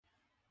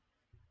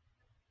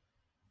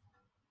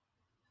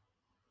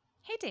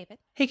Hey, David.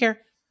 Hey, Care.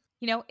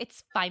 You know,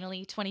 it's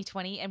finally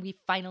 2020 and we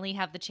finally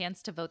have the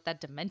chance to vote that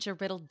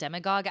dementia-riddled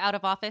demagogue out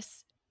of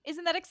office.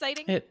 Isn't that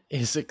exciting? It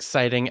is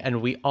exciting,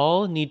 and we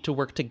all need to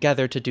work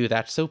together to do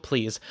that. So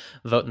please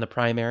vote in the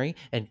primary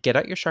and get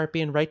out your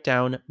Sharpie and write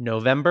down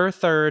November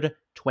 3rd,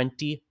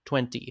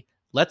 2020.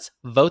 Let's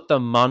vote the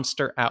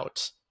monster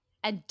out.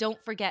 And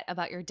don't forget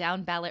about your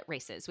down ballot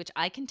races, which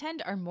I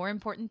contend are more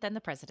important than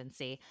the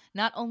presidency.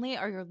 Not only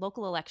are your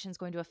local elections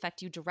going to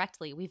affect you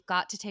directly, we've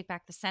got to take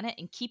back the Senate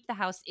and keep the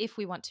House if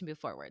we want to move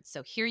forward.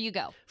 So here you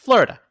go.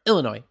 Florida,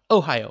 Illinois,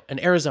 Ohio,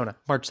 and Arizona,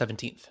 March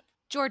 17th.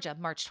 Georgia,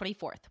 March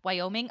 24th.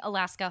 Wyoming,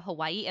 Alaska,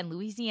 Hawaii, and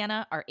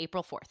Louisiana are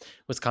April 4th.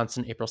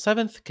 Wisconsin, April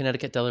 7th.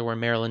 Connecticut, Delaware,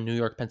 Maryland, New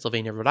York,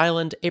 Pennsylvania, Rhode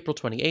Island, April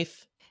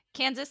 28th.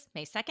 Kansas,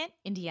 May 2nd.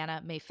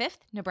 Indiana, May 5th.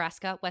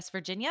 Nebraska, West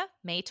Virginia,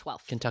 May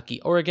 12th. Kentucky,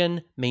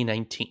 Oregon, May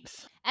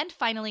 19th. And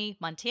finally,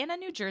 Montana,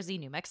 New Jersey,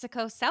 New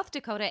Mexico, South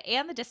Dakota,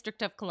 and the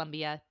District of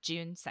Columbia,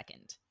 June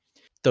 2nd.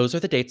 Those are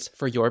the dates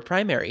for your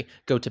primary.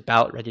 Go to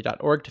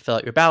ballotready.org to fill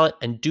out your ballot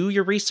and do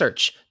your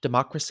research.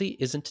 Democracy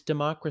isn't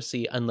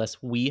democracy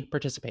unless we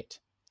participate.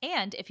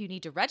 And if you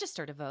need to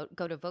register to vote,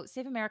 go to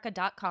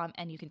votesaveamerica.com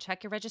and you can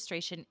check your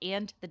registration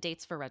and the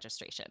dates for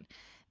registration.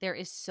 There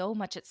is so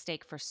much at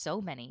stake for so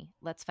many.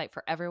 Let's fight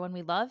for everyone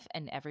we love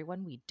and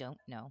everyone we don't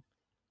know.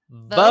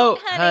 Vote,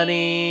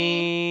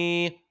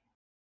 honey!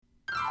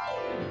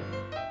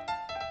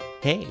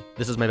 Hey,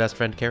 this is my best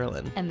friend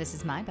Carolyn. And this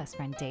is my best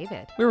friend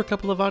David. We're a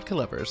couple of vodka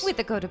lovers. With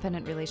a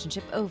codependent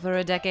relationship over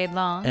a decade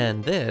long.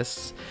 And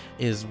this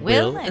is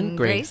Will and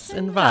Grace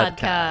and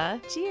Vodka.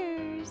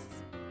 Cheers.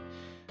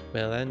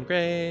 Will and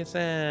Grace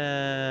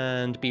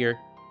and beer.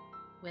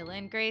 Will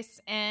and Grace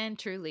and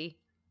Truly.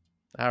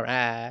 All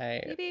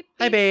right. Beep, beep,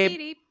 Hi, beep, babe.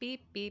 Beep,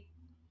 beep, beep.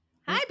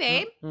 Hi,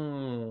 babe.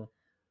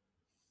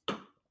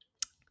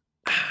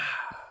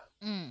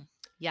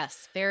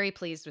 Yes, very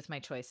pleased with my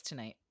choice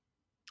tonight.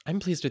 I'm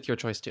pleased with your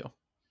choice, too.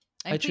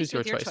 I choose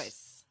your choice.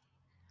 choice.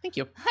 Thank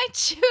you. I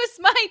choose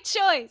my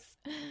choice.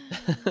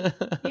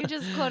 You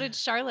just quoted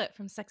Charlotte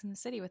from Sex and the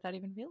City without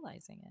even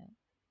realizing it.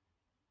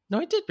 No,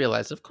 I did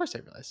realize it. Of course I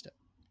realized it.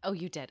 Oh,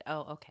 you did?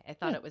 Oh, okay. I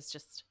thought it was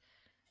just...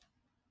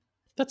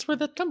 That's where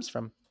that comes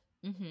from.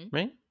 Mm-hmm.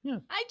 Right? Yeah.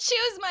 I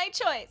choose my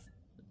choice.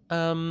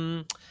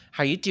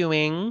 How you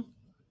doing?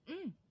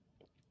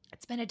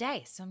 It's been a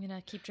day, so I'm going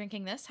to keep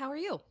drinking this. How are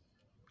you?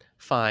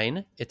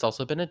 Fine. It's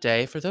also been a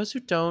day. For those who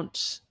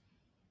don't...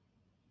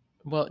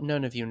 Well,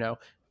 none of you know.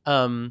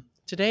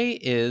 Today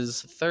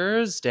is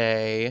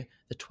Thursday,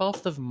 the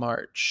 12th of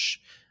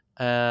March.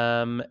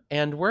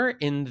 And we're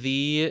in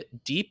the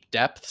deep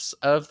depths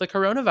of the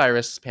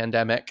coronavirus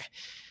pandemic.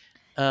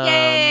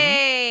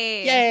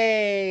 Yay!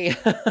 Yay!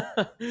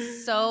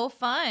 So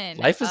fun.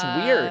 Life is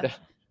weird.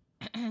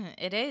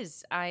 It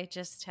is. I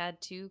just had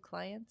 2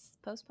 clients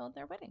postpone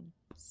their wedding.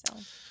 So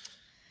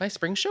My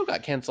spring show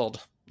got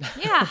canceled.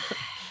 yeah.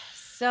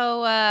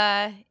 So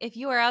if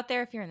you are out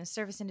there, if you're in the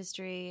service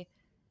industry,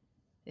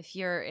 if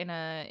you're in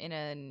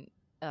a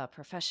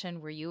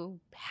profession where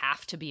you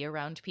have to be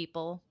around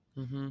people,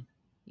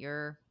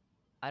 you're,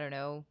 I don't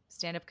know,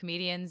 stand-up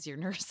comedians, you're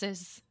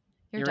nurses,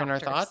 you're in our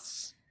doctors.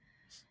 thoughts.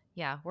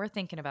 Yeah, we're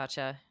thinking about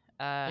you.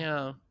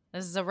 Yeah.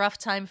 This is a rough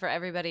time for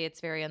everybody. It's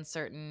very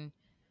uncertain.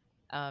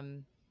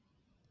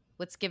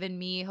 What's given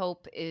me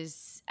hope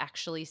is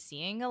actually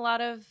seeing a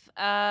lot of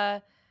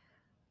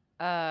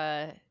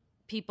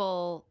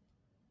people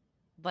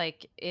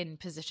like in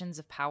positions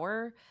of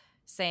power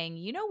saying,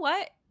 you know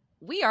what?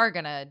 We are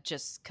going to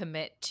just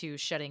commit to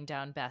shutting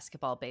down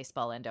basketball,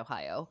 baseball, and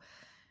Ohio.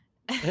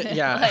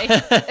 Yeah.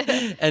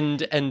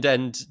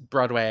 and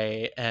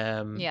Broadway.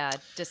 Yeah,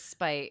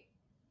 despite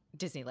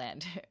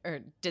Disneyland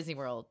or Disney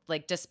World,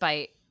 like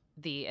despite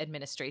the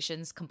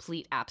administration's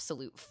complete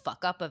absolute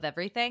fuck up of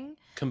everything.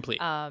 Complete.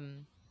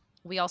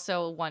 We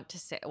also want to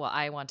say, well,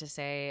 I want to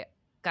say,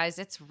 guys,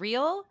 it's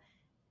real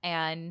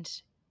and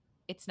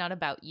it's not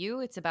about you.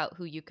 It's about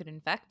who you could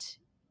infect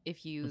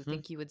if you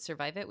think you would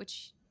survive it,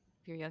 which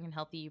if you're young and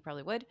healthy, you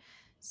probably would.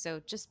 So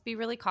just be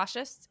really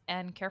cautious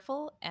and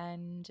careful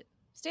and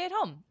stay at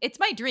home. It's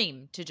my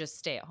dream to just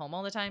stay at home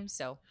all the time.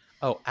 So.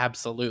 Oh,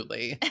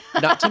 absolutely.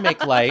 Not to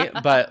make light,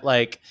 but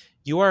like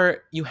you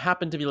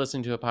happen to be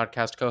listening to a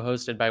podcast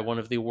co-hosted by one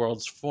of the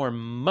world's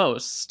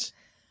foremost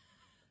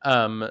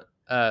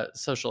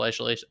social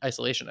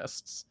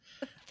isolationists.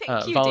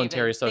 Thank you,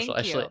 voluntary David. social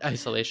Thank you.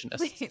 isolationists.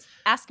 Please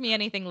ask me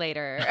anything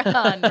later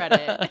on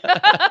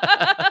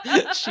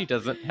Reddit. She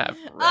doesn't have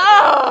Reddit.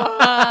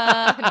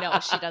 Oh, no,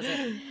 she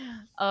doesn't.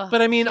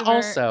 But I mean,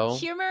 also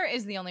humor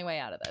is the only way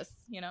out of this,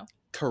 you know?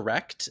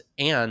 Correct.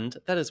 And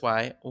that is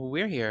why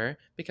we're here,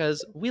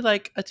 because we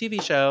like a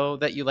TV show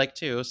that you like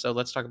too. So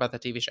let's talk about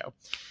that TV show.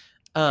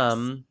 Yes.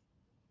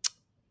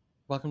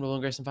 Welcome to Will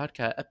and Grace and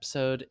Vodka.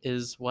 Episode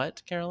is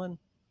what, Carolyn?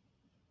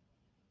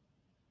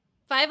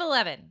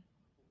 511,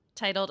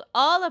 titled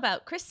All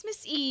About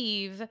Christmas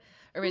Eve.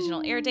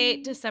 Original air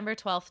date, December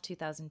 12th,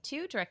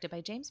 2002. Directed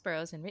by James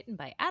Burrows and written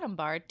by Adam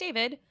Bard.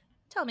 David,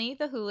 tell me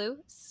the Hulu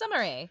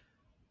summary.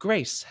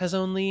 Grace has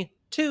only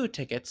 2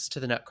 tickets to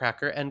the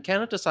Nutcracker and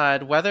cannot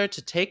decide whether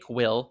to take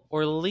Will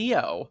or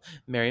Leo.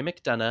 Mary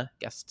McDonough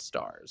guest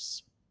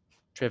stars.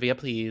 Trivia,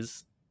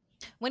 please.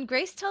 When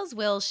Grace tells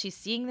Will she's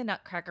seeing the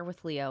Nutcracker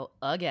with Leo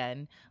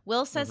again,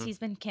 Will says he's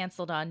been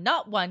canceled on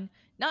not 1,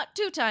 not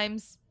 2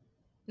 times.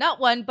 Not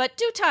 1, but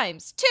 2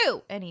 times.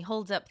 2! And he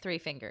holds up 3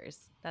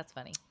 fingers. That's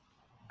funny.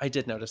 I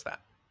did notice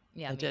that.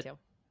 Yeah, me too.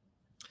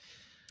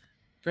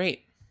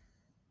 Great.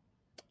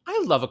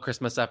 I love a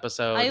Christmas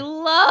episode. I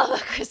love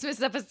a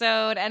Christmas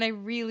episode, and I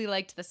really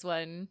liked this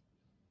one.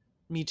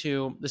 Me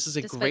too. This is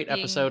a Despite great being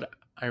episode.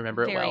 I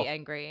remember it well. Very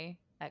angry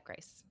at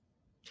Grace.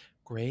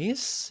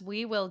 Grace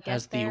We will get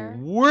has there.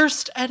 the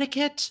worst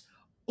etiquette.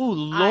 Oh,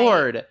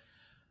 Lord.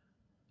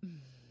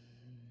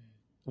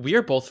 We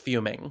are both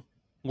fuming.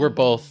 We're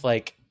both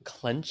like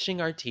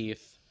clenching our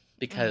teeth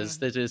because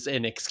this is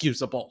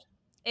inexcusable.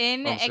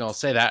 I'm just going to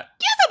say that.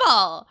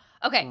 Inexcusable!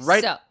 Okay,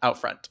 right so out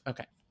front.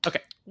 Okay.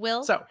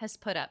 Will has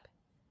put up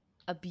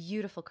a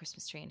beautiful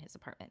Christmas tree in his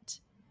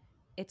apartment.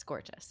 It's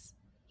gorgeous.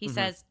 He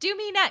says, "Do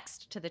me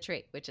next" to the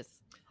tree, which is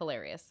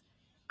hilarious.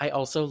 I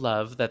also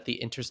love that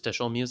the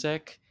interstitial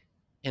music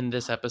in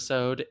this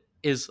episode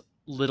is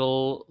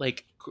little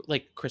like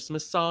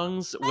Christmas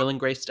songs Will and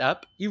Graced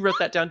up. You wrote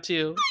that down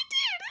too. I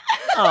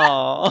did.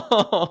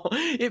 Oh,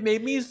 it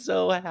made me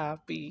so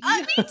happy.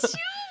 Me too.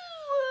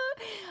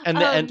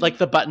 And like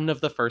the button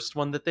of the first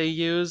one that they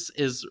use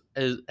is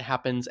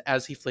happens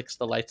as he flicks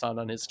the lights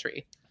on his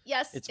tree.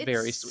 Yes, it's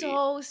very sweet.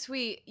 So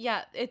sweet.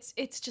 Yeah,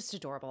 it's just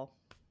adorable.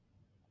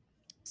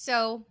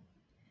 So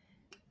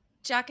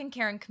Jack and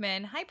Karen come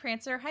in. Hi,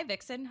 Prancer. Hi,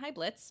 Vixen. Hi,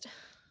 Blitzed.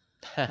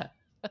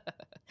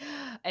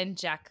 And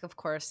Jack, of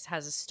course,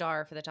 has a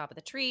star for the top of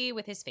the tree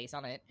with his face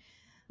on it.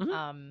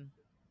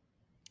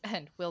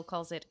 And Will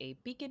calls it a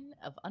beacon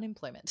of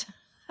unemployment.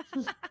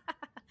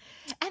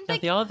 And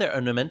now, all of their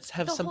ornaments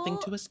have something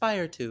to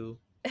aspire to.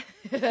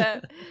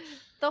 The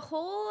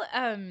whole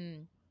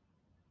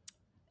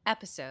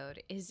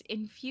episode is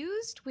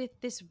infused with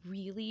this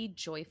really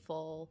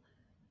joyful,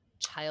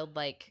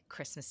 childlike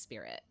Christmas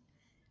spirit.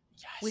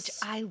 Yes. Which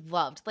I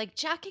loved. Like,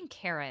 Jack and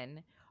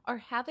Karen are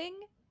having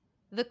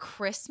the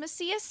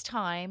Christmassiest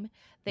time.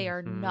 They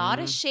are not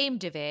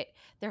ashamed of it.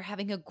 They're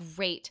having a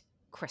great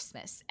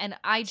Christmas. And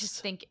I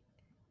just think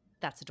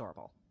that's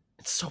adorable.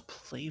 It's so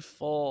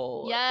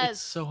playful. Yes.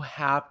 It's so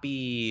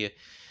happy.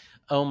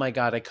 Oh my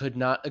God, I could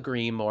not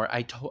agree more.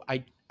 I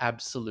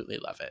absolutely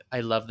love it. I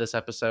love this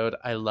episode.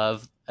 I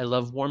love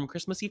warm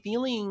Christmassy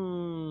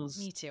feelings.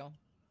 Me too.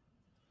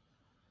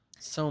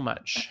 So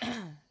much.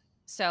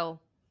 So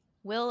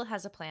Will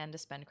has a plan to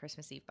spend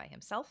Christmas Eve by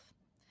himself.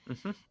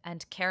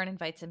 And Karen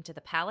invites him to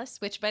the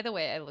palace, which, by the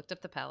way, I looked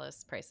up the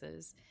palace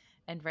prices.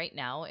 And right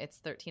now it's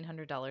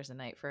 $1,300 a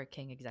night for a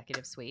king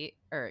executive suite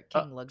or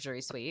king luxury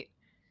suite.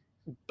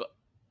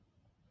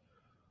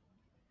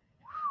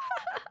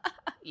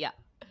 Yeah.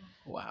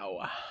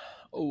 Wow.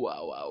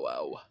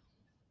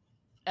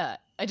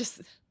 I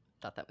just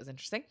thought that was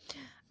interesting.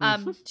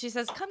 She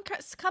says,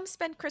 come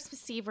spend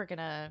Christmas Eve. We're going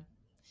to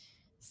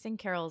sing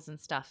carols and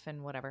stuff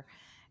and whatever.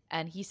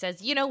 And he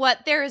says, you know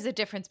what? There is a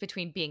difference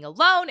between being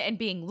alone and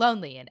being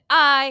lonely. And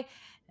I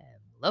am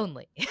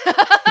lonely.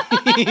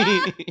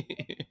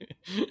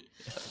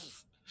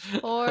 Yes.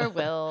 Poor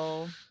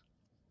Will.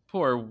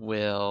 Poor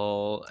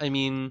Will. I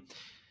mean,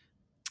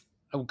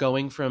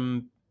 going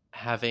from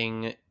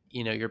having,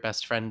 your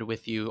best friend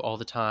with you all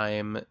the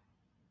time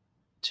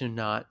to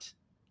not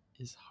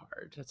is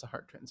hard. That's a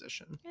hard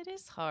transition. It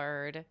is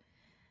hard.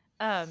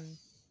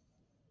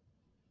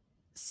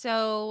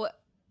 So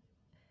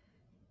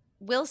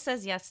Will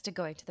says yes to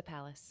going to the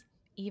palace,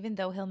 even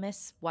though he'll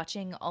miss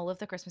watching all of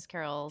the Christmas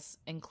carols,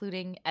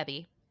 including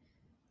Ebby.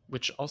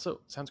 Which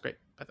also sounds great,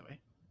 by the way.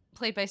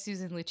 Played by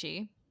Susan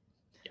Lucci.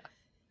 Yeah.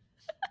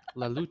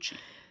 La Lucci.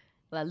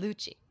 La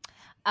Lucci.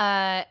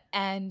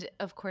 And,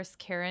 of course,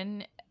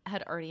 Karen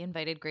had already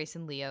invited Grace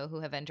and Leo, who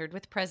have entered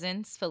with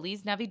presents.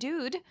 Feliz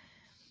Navidad.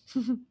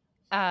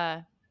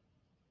 And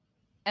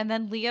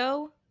then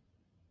Leo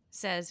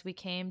says, we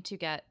came to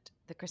get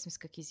the Christmas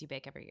cookies you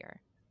bake every year.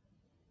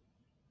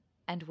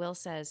 And Will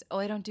says,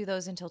 I don't do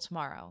those until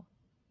tomorrow.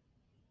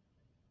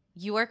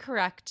 You are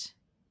correct.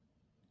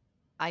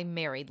 I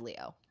married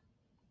Leo.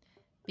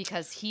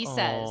 Because he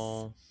says,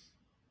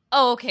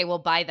 okay, well,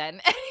 bye then.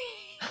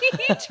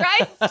 He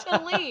tries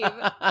to leave.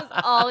 Because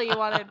all he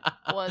wanted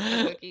was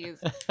the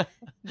cookies.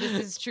 This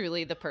is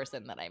truly the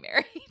person that I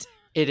married.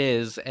 It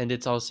is. And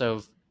it's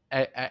also,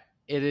 it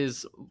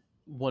is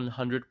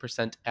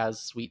 100% as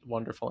sweet,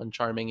 wonderful, and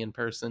charming in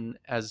person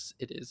as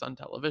it is on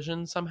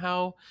television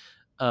somehow.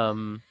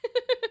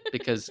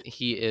 Because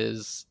he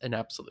is an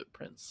absolute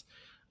prince.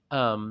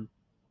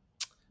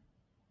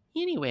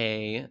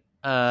 Anyway,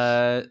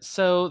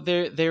 so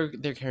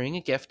they're carrying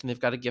a gift, and they've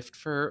got a gift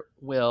for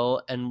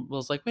Will, and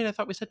Will's like, wait, I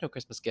thought we said no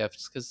Christmas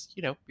gifts because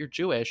you're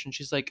Jewish, and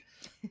she's like,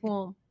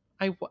 well,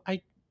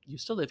 I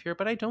used to live here,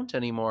 but I don't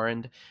anymore,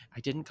 and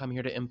I didn't come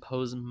here to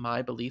impose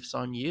my beliefs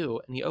on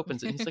you. And he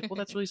opens it, and he's like, well,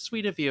 that's really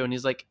sweet of you. And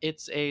he's like,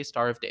 it's a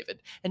Star of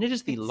David, and it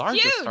is the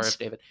largest huge. Star of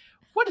David.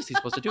 What is he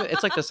supposed to do?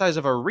 It's like the size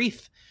of a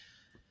wreath.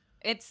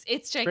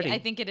 It's I pretty,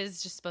 think it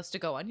is just supposed to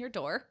go on your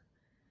door.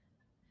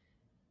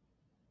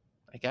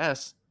 I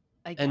guess.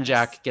 I And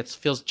guess.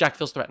 Jack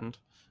feels threatened.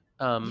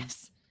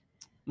 Yes.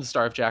 The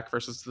Star of Jack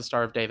versus the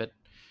Star of David.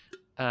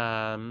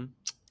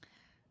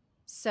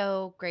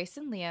 So Grace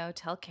and Leo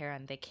tell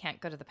Karen they can't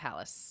go to the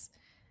palace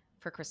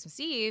for Christmas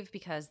Eve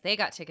because they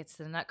got tickets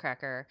to the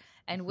Nutcracker,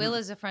 and Will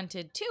is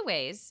affronted two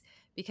ways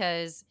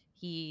because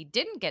he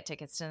didn't get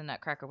tickets to the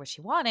Nutcracker, which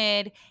he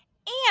wanted,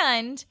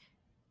 and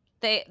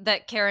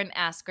that Karen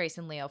asked Grace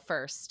and Leo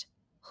first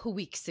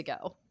weeks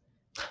ago.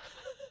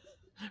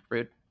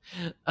 Rude.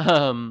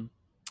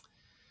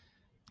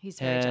 He's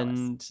very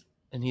jealous.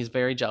 And he's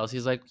very jealous.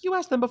 He's like, "You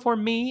asked them before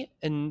me,"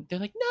 and they're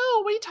like,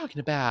 "No, what are you talking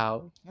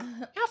about?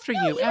 After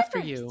No, you, after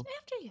first. you."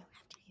 After you.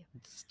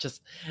 It's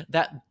just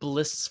that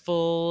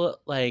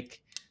blissful,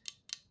 like,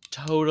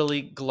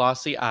 totally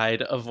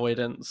glossy-eyed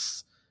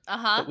avoidance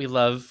that we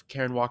love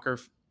Karen Walker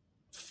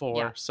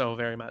for so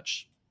very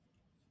much.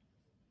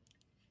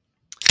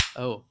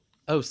 Oh,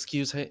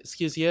 excuse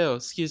you.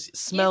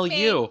 Smell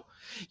me. you.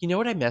 You know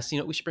what I miss? You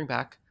know what we should bring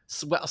back?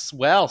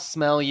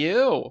 Smell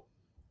you.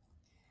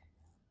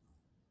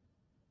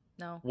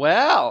 No.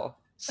 Well,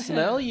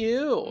 smell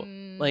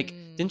you. Like,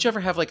 didn't you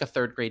ever have like a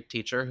third grade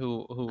teacher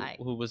who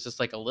was just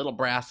like a little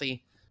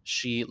brassy?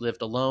 She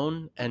lived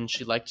alone, and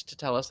she liked to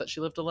tell us that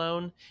she lived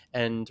alone.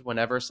 And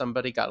whenever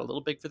somebody got a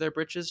little big for their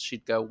britches,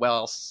 she'd go,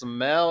 "Well,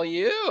 smell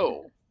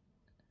you."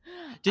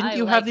 Didn't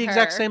you have the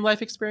exact same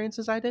life experience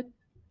as I did?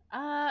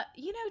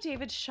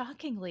 David,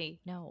 shockingly,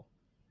 no.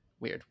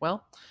 Weird.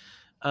 Well,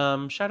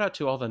 shout out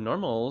to all the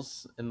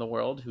normals in the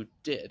world who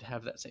did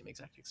have that same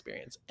exact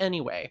experience.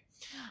 Anyway,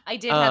 I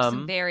did have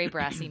some very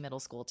brassy middle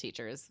school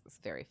teachers. It was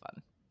very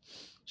fun.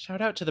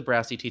 Shout out to the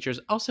brassy teachers.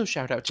 Also,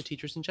 shout out to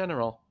teachers in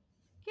general.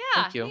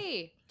 Yeah. Thank you.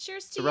 Hey,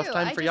 cheers to you. It's a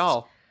rough time for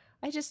y'all.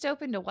 I just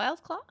opened a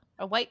White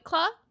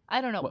Claw. I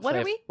don't know. What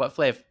are we? What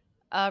flav?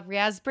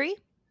 Raspberry.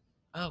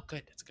 Oh,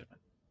 good. That's a good one.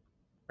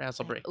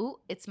 Raspberry. Ooh,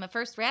 it's my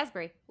first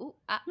raspberry. Ooh,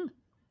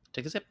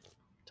 Take a sip.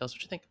 Tell us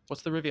what you think.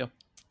 What's the review?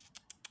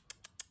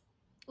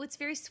 Oh, it's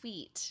very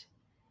sweet.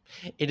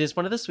 It is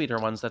one of the sweeter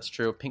ones. That's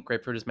true. Pink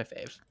grapefruit is my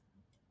fave.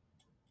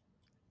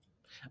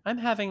 I'm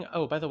having,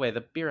 by the way,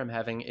 the beer I'm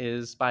having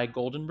is by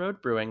Golden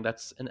Road Brewing.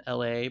 That's an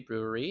LA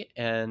brewery,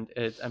 and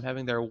I'm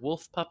having their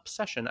Wolf Pup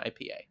Session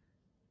IPA.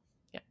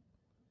 Yeah.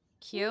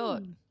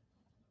 Cute.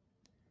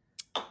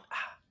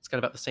 It's got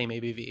about the same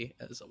ABV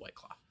as a White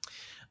Claw.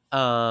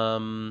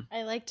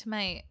 I liked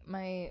my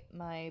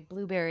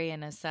blueberry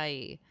and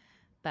acai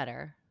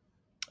better.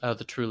 Oh,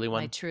 the Truly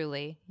one. My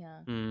Truly, yeah.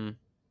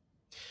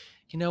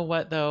 You know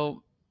what,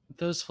 though?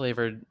 Those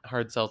flavored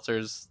hard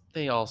seltzers,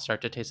 they all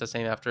start to taste the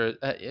same after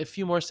a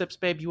few more sips,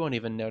 babe. You won't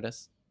even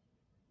notice.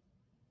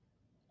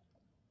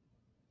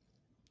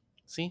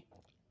 See?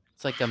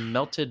 It's like a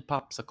melted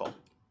popsicle.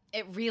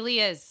 It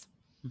really is.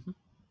 Mm-hmm.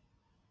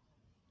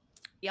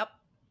 Yep.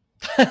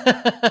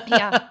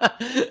 Yeah.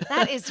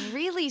 That is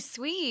really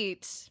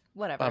sweet.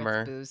 Whatever.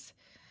 Bummer. It's booze.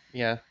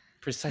 Yeah,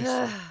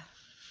 precisely.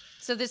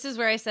 So this is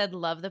where I said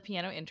love the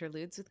piano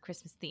interludes with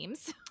Christmas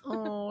themes.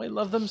 Oh, I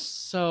love them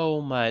so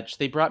much.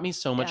 They brought me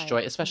so much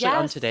joy, especially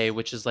on today,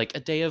 which is like a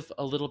day of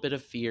a little bit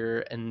of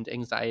fear and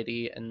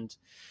anxiety, and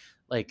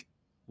like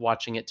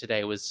watching it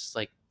today was just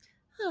like,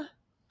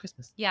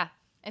 Christmas. Yeah,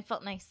 it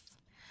felt nice.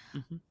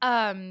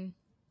 Mm-hmm.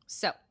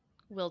 So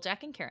Will,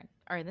 Jack, and Karen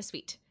are in the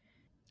suite.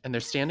 And they're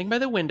standing by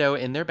the window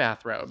in their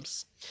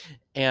bathrobes.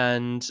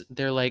 And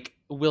they're like,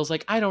 Will's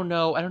like, I don't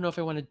know if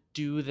I want to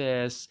do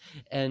this.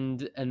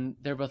 And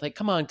they're both like,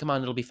 come on,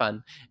 it'll be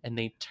fun. And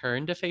they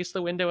turn to face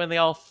the window and they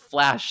all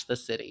flash the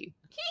city.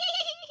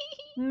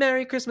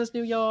 Merry Christmas,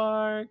 New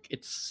York.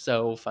 It's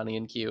so funny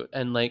and cute.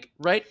 And like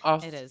right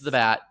off the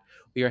bat,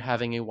 we are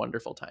having a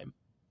wonderful time.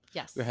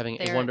 Yes. We're having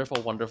a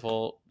wonderful,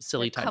 wonderful,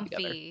 silly time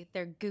together.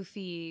 They're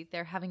goofy.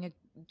 They're having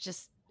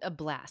just a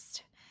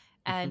blast.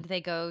 And they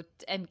go,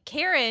 and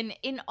Karen,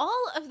 in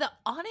all of the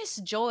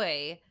honest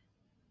joy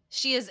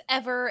she has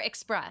ever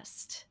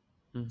expressed,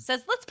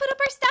 says, let's put up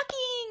our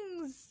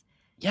stockings.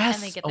 Yes.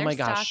 And they get their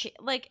stocking.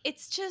 Like,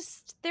 it's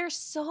just, they're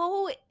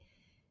so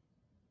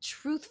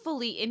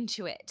truthfully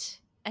into it.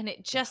 And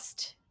it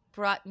just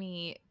brought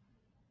me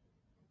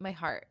my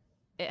heart.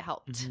 It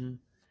helped.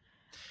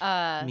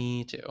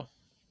 Me too.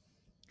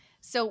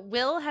 So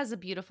Will has a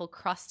beautiful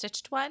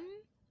cross-stitched one.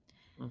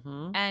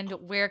 And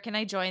where can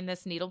I join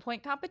this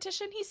needlepoint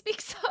competition he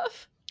speaks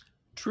of?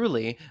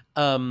 Truly.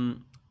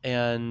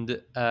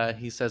 And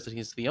he says that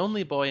he's the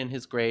only boy in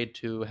his grade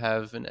to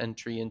have an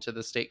entry into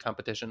the state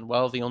competition.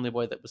 Well, the only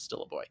boy that was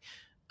still a boy.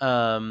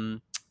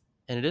 And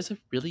it is a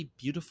really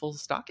beautiful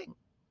stocking.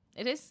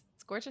 It is.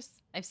 It's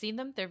gorgeous. I've seen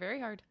them. They're very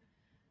hard.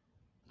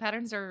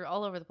 Patterns are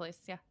all over the place.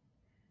 Yeah.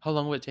 How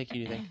long would it take you, do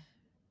you think?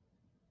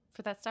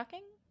 For that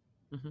stocking?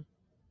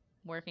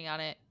 Working on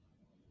it.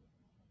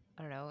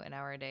 I don't know, an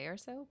hour a day or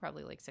so,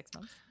 probably like 6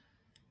 months.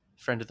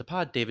 Friend of the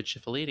pod, David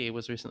Schifalidi,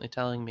 was recently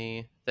telling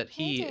me that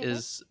he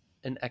is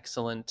an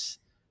excellent,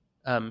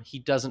 he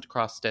doesn't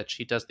cross stitch,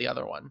 he does the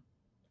other one.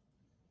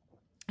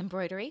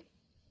 Embroidery?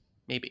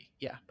 Maybe,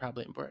 yeah,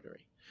 probably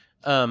embroidery.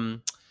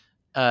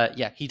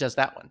 Yeah, he does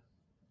that one.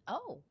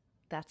 Oh,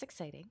 that's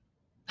exciting.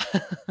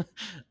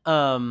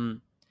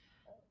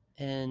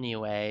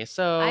 Anyway, I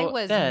so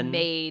was then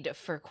made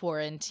for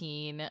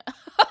quarantine.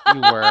 you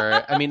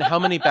were. I mean, how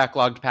many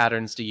backlogged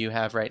patterns do you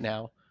have right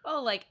now?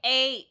 Oh, like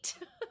 8.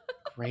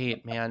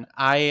 Great, man.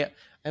 I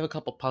have a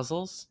couple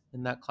puzzles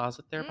in that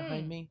closet there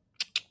behind Mm. me.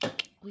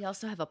 We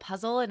also have a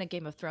puzzle and a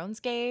Game of Thrones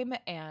game,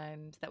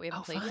 and that we Oh,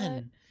 haven't played yet.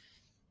 fun.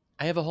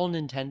 I have a whole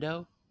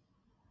Nintendo.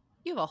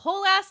 You have a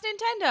whole ass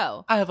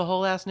Nintendo. I have a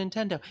whole ass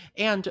Nintendo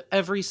and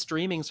every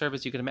streaming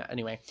service you can imagine.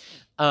 Anyway,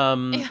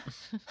 um,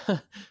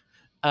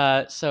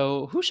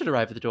 so who should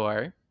arrive at the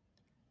door?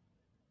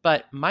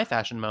 But my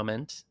fashion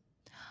moment,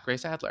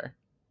 Grace Adler.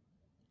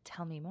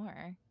 Tell me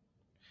more.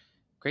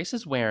 Grace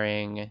is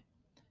wearing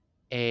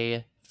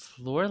a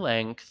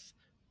floor-length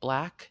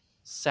black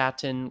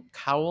satin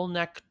cowl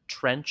neck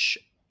trench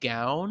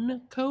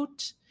gown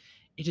coat.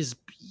 It is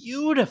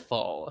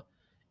beautiful.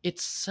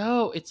 It's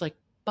like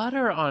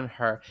butter on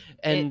her.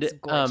 And It's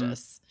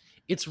gorgeous.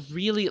 it's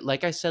really,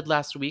 like I said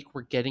last week,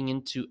 we're getting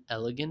into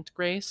elegant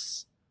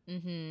Grace.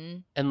 Mm-hmm.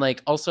 And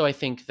like also I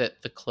think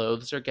that the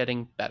clothes are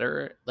getting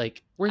better.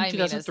 Like we're in I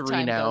mean, as 2003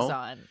 time goes now.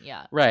 on,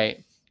 yeah.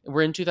 Right.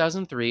 We're in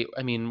 2003.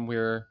 I mean, we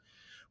are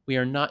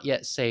not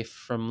yet safe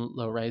from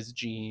low-rise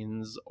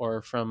jeans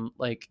or from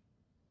like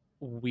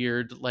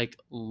weird like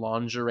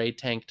lingerie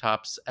tank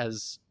tops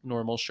as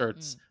normal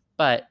shirts,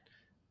 but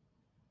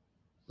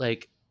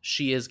like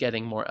she is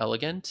getting more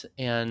elegant,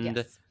 and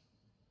Yes.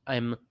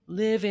 I'm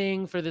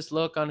living for this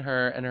look on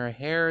her, and her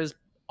hair is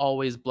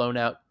always blown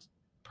out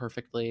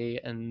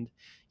perfectly, and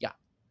yeah, It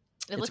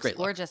it's a looks great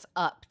look. gorgeous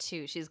up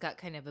too. She's got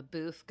kind of a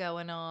boof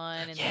going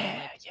on, and then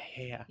like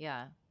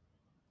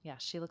yeah,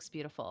 she looks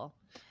beautiful.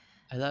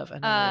 I love.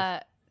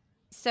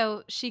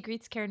 So she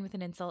greets Karen with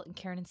an insult, and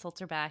Karen insults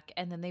her back,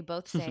 and then they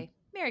both say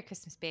 "Merry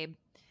Christmas, babe,"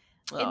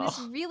 in this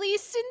Oh, really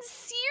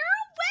sincere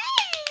way.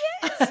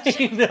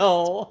 I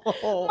know.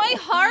 My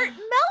heart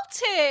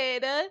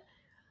melted.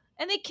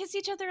 And they kiss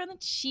each other on the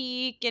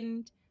cheek,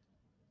 and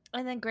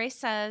then Grace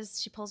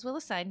says, she pulls Will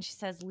aside and she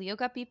says Leo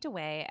got beeped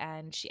away,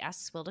 and she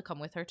asks Will to come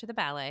with her to the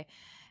ballet.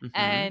 Mhm.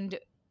 And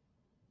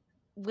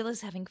Will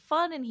is having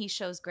fun, and he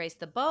shows Grace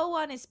the bow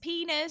on his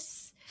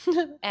penis.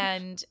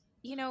 And,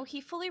 you know,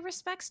 he fully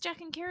respects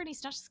Jack and Karen.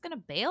 He's not just going to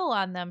bail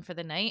on them for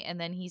the night.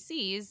 And then he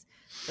sees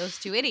those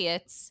two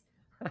idiots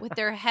with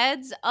their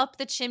heads up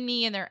the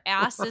chimney and their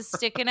asses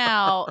sticking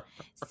out.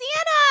 Santa,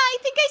 I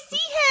think I see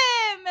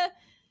him.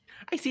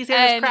 I see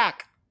Santa's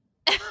crack.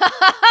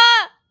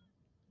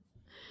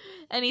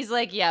 And he's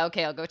like, yeah,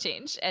 okay, I'll go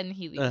change. And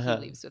he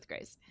leaves with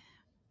Grace.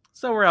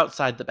 So we're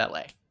outside the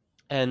ballet,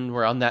 and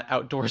we're on that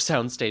outdoor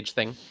soundstage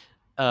thing.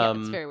 Yeah,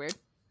 it's very weird.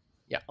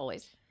 Yeah.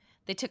 Always.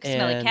 They took a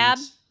smelly cab.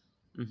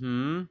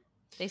 Mm-hmm.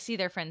 They see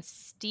their friend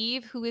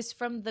Steve, who is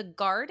from the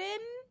garden.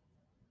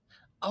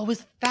 Oh,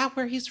 is that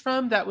where he's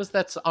from?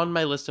 That's on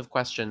my list of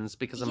questions,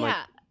 because I'm like,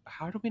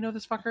 how do we know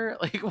this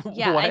fucker? Like,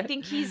 yeah, what? I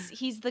think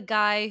he's the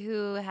guy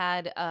who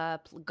had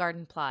a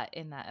garden plot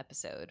in that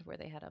episode where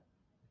they had a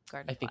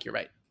garden plot. I think you're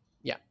right.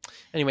 Yeah.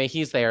 Anyway,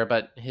 he's there,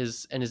 but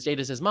his date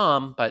is his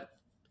mom, but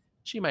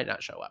she might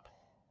not show up.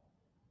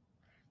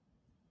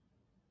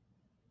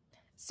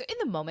 So in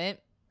the moment,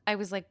 I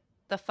was like,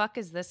 the fuck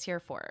is this here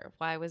for?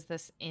 Why was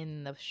this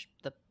in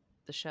the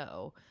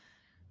show?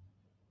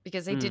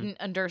 Because I didn't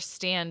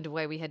understand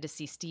why we had to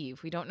see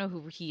Steve. We don't know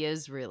who he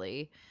is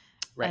really.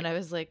 Right. And I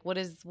was like, what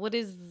is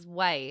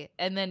why?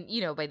 And then,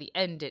 you know, by the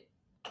end it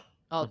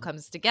all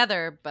comes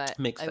together, but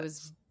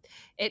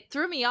it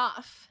threw me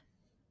off,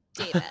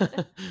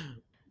 David.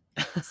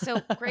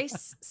 So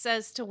Grace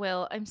says to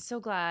Will, I'm so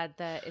glad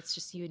that it's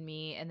just you and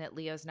me and that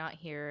Leo's not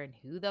here, and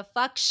who the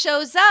fuck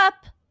shows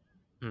up?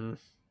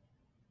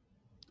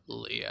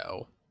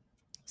 Leo.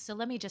 So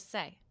let me just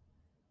say,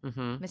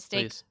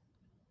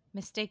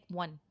 mistake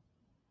one.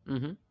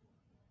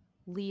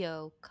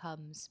 Leo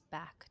comes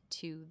back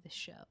to the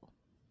show.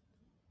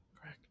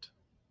 Correct.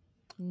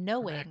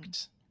 Knowing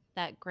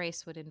that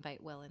Grace would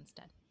invite Will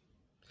instead.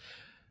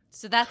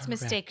 So that's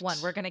mistake one.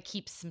 We're going to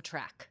keep some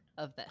track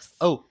of this.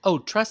 Oh,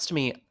 trust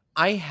me.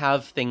 I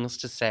have things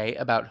to say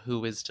about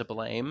who is to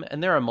blame,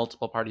 and there are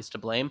multiple parties to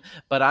blame,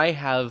 but I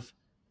have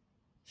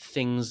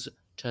things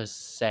to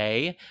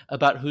say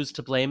about who's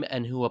to blame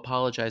and who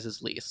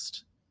apologizes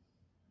least.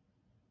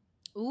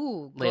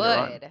 Ooh,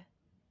 later good. On.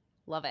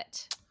 Love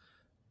it.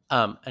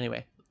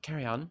 Anyway,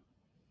 carry on.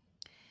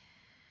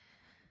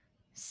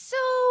 So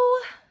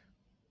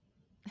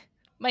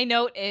my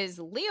note is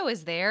Leo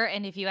is there,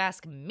 and if you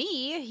ask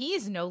me,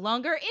 he's no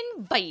longer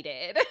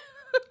invited.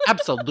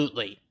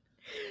 Absolutely.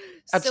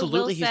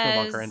 Absolutely, so he's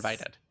no longer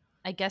invited.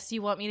 I guess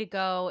you want me to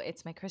go.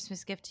 It's my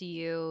Christmas gift to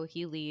you.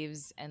 He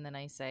leaves, and then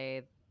I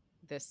say,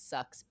 this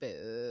sucks,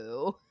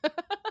 boo.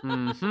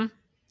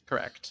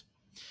 Correct.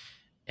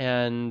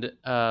 And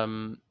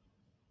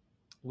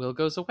Will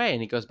goes away,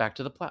 and he goes back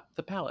to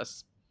the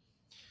palace.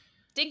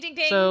 Ding, ding,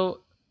 ding.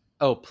 So,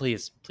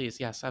 please,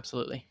 yes,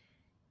 absolutely.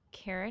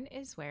 Karen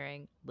is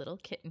wearing little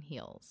kitten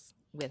heels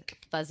with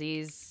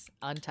fuzzies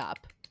on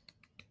top.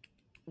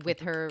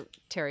 with her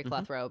terry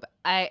cloth robe.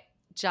 I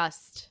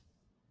just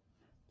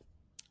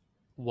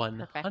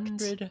perfect.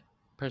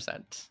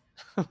 100%.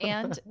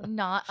 And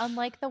not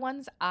unlike the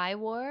ones I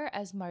wore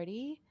as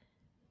Marty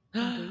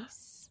in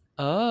Greece.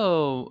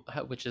 Oh,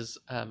 which is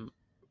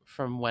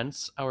from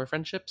whence our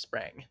friendship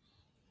sprang.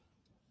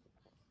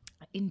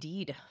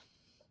 Indeed.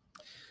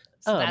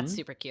 So that's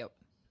super cute.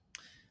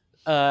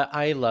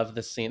 I love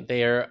this scene.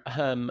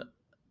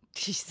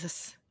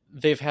 Jesus.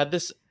 They've had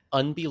this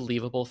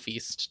unbelievable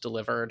feast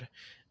delivered,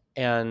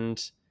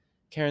 and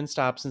Karen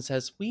stops and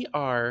says, "We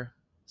are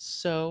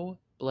so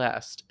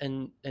blessed."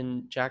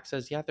 And Jack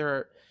says, "Yeah, there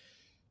are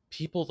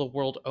people the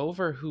world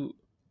over who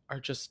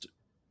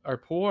are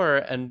poor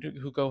and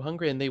who go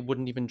hungry, and they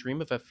wouldn't even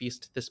dream of a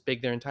feast this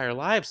big their entire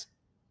lives."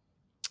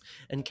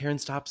 And Karen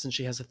stops and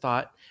she has a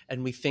thought,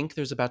 and we think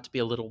there's about to be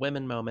a Little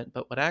Women moment,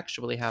 but what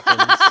actually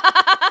happens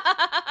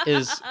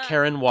is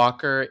Karen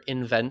Walker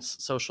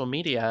invents social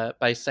media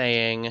by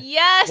saying,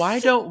 yes, "Why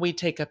don't we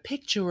take a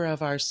picture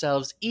of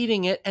ourselves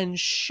eating it and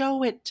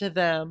show it to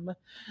them?"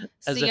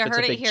 So As you if it's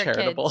heard a it big here,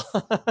 charitable.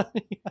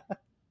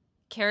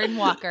 Karen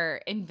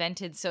Walker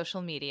invented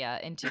social media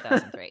in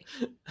 2003.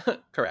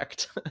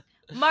 Correct.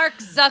 Mark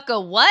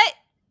Zuckerberg, what?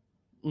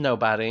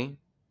 Nobody.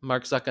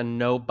 Mark Zuckerberg,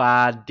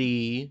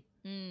 nobody.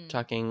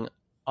 Talking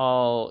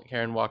all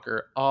Karen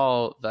Walker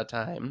all the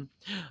time.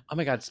 Oh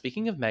my God,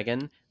 speaking of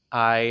Megan,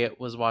 I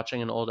was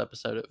watching an old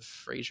episode of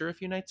Frasier a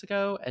few nights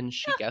ago, and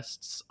she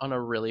guests on a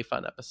really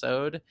fun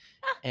episode.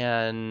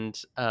 And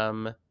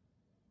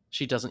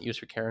she doesn't use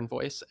her Karen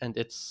voice, and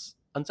it's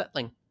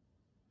unsettling.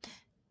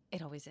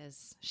 It always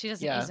is. She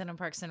doesn't use it in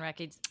Parks and Rec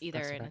either,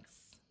 and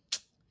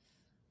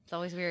it's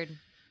always weird.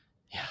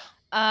 Yeah.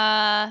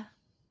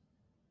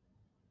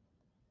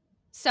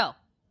 So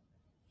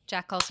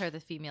Jack calls her the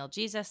female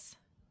Jesus,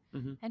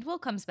 and Will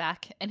comes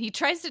back, and he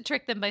tries to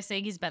trick them by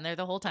saying he's been there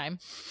the whole time.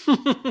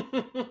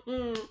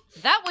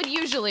 That would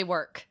usually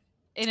work.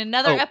 In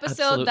another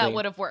episode, absolutely. That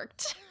would have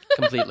worked.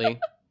 Completely.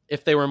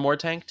 If they were more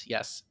tanked,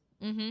 yes.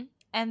 Mm-hmm.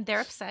 And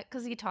they're upset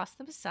because he tossed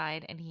them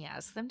aside, and he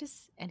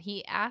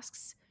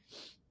asks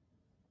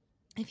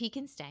if he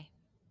can stay.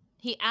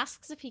 He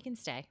asks if he can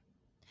stay.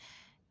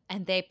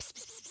 And they pss,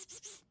 pss, pss,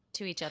 pss, pss,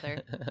 to each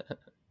other.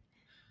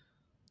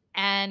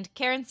 And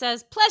Karen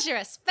says,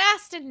 "Pleasurous,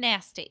 fast, and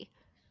nasty."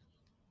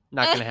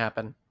 Not going to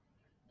happen.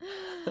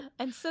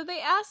 And so they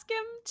ask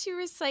him to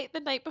recite the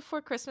night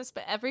before Christmas,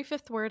 but every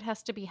fifth word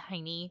has to be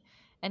Heine,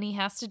 and he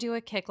has to do a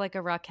kick like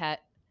a rockette.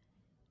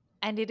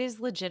 And it is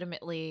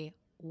legitimately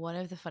one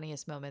of the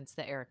funniest moments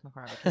that Eric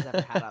McCormick has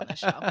ever had on the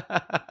show.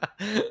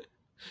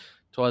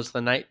 'Twas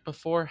the night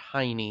before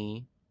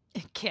Heine.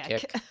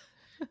 Kick.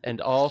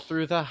 And all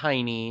through the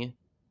Heine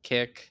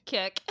kick.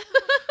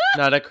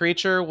 Not a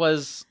creature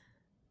was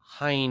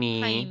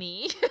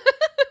Heine.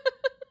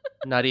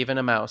 Not even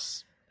a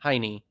mouse.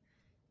 Heine.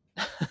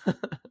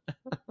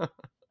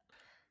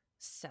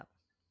 So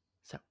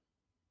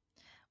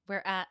we're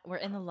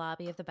in the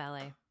lobby of the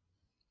ballet.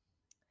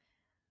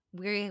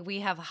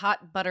 We have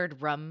hot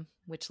buttered rum,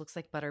 which looks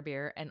like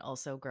butterbeer, and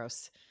also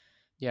gross.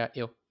 Yeah,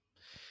 ew.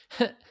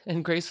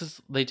 And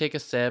they take a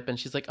sip, and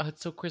she's like, "Oh,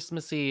 it's so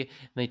Christmassy."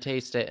 And they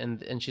taste it,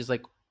 and she's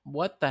like,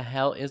 "What the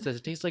hell is this?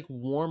 It tastes like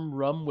warm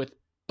rum with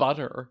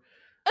butter."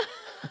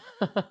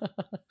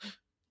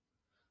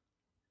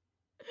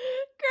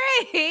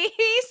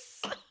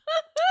 Grace!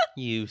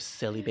 You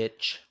silly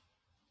bitch.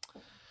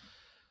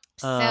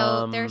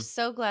 So they're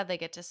so glad they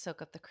get to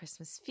soak up the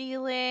Christmas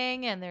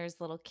feeling, and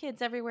there's little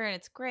kids everywhere, and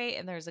it's great.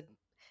 And there's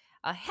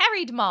a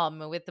harried mom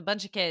with a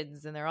bunch of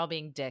kids, and they're all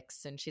being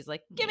dicks. And she's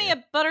like, "Give me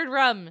a buttered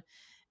rum."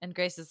 And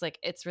Grace is like,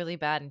 "It's really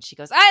bad." And she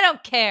goes, "I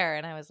don't care."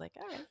 And I was like,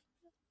 all right,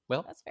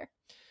 well, that's fair.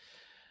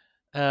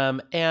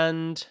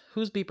 And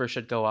whose beeper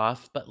should go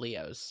off but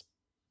Leo's?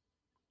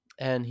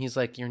 And he's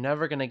like, "You're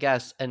never going to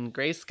guess." And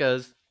Grace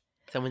goes,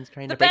 "Someone's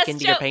trying to break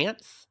into your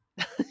pants?"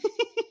 That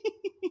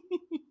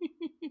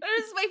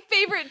is my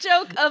favorite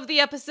joke of the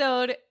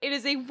episode. It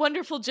is a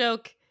wonderful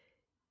joke.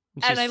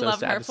 She's I so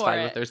love her for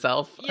it. With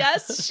herself.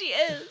 Yes, she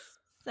is.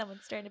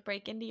 Someone's trying to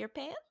break into your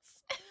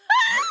pants.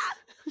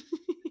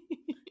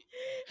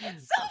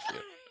 It's so funny.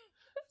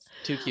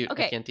 Too cute.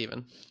 Okay. I can't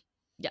even.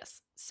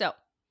 Yes. So,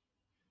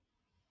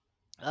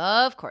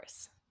 of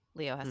course,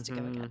 Leo has to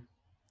go again.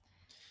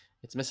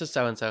 It's Mrs.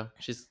 So-and-so.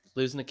 She's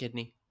losing a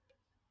kidney.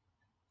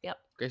 Yep.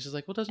 Grace is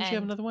like, "Well, doesn't she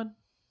have another one?"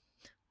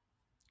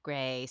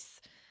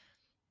 Grace.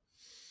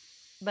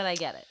 But I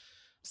get it.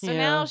 So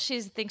now she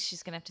thinks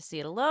she's going to have to see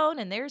it alone,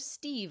 and there's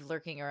Steve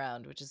lurking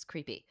around, which is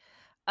creepy.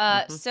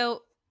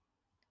 So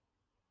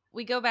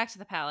we go back to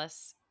the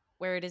palace,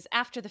 where it is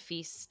after the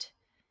feast,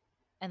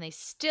 and they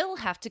still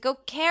have to go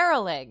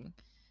caroling.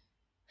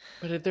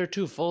 But if they're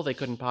too full, they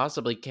couldn't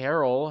possibly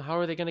carol. How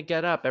are they going to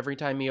get up? Every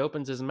time he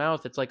opens his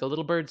mouth, it's like a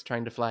little bird's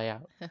trying to fly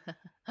out.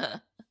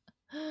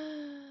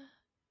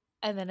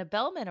 And then a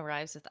bellman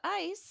arrives with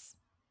ice,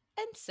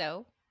 and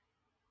so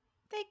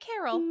they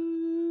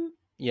carol.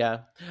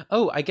 Yeah.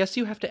 Oh, I guess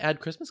you have to add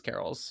Christmas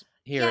carols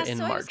here in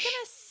March. I was going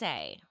to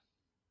say,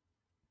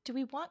 do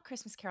we want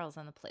Christmas carols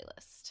on the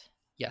playlist?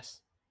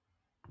 Yes.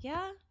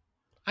 Yeah,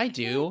 I I feel like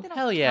do. they don't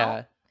Hell count.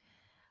 yeah.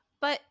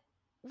 But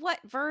what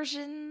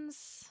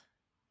versions?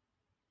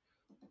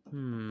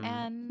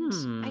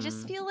 And I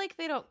just feel like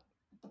they don't.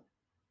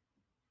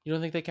 You don't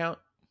think they count?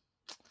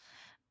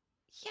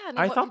 Yeah, and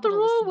I I want thought people the to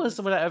rule listen to was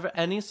this. whatever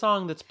any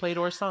song that's played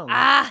or sung.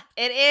 Ah,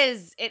 it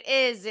is. It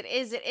is. It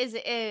is. It is.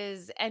 It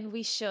is. And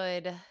we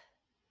should.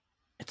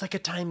 It's like a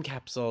time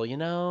capsule, you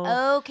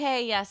know?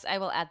 Okay, yes, I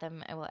will add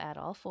them. I will add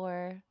all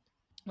four.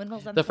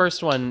 Windmills on The the floor.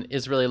 first one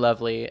is really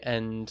lovely,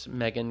 and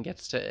Megan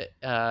gets to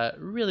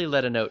really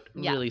let a note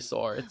Yeah. really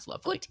soar. It's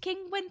lovely. Good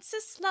King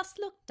Wenceslas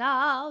looked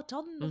out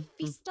on the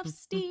feast of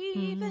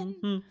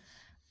Stephen.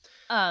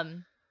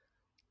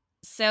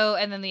 So,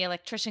 and then the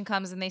electrician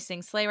comes and they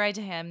sing Sleigh Ride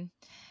to him.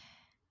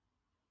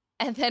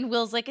 And then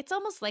Will's like, it's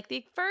almost like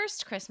the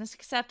first Christmas,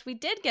 except we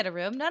did get a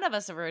room. None of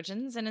us are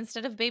virgins. And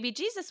instead of baby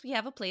Jesus, we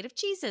have a plate of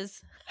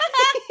cheeses.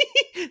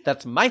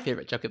 That's my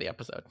favorite joke of the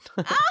episode.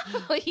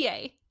 Oh,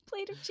 yay.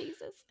 Plate of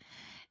cheeses.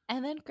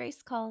 And then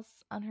Grace calls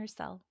on her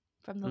cell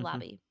from the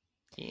lobby.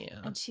 Yeah.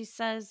 And she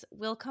says,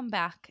 we'll come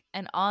back.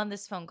 And on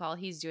this phone call,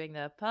 he's doing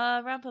the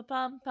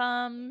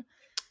pa-rum-pa-pum-pum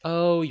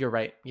Oh, you're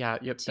right. Yeah.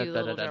 Yep. to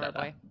Little Drummer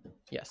Boy.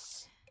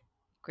 Yes.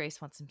 Grace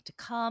wants him to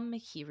come.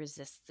 He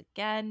resists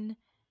again.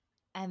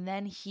 And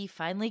then he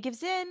finally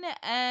gives in,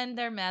 and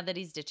they're mad that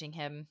he's ditching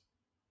him.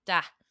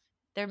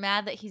 They're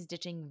mad that he's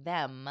ditching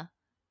them.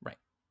 Right.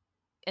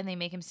 And they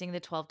make him sing the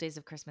 12 Days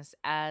of Christmas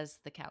as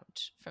the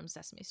Count from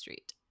Sesame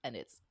Street. And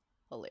it's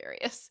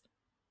hilarious.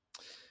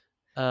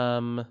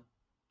 I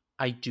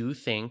do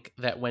think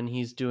that when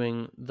he's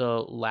doing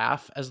the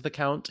laugh as the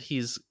Count,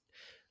 he's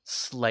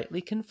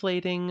slightly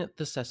conflating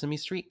the Sesame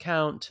Street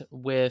Count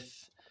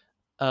with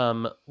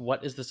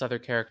what is this other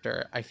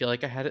character? I feel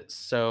like I had it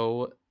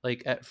so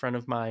like at front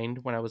of mind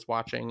when I was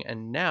watching,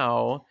 and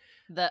now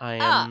I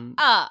am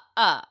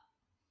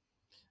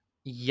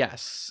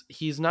Yes,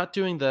 he's not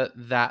doing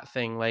that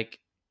thing like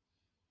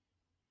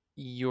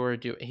you're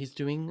doing. He's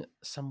doing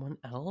someone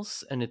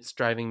else, and it's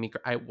driving me.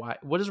 Why?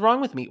 What is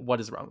wrong with me? What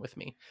is wrong with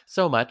me?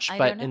 So much, I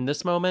but don't know. in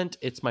this moment,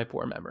 it's my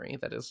poor memory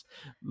that is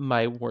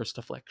my worst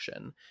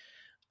affliction.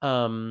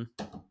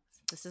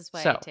 This is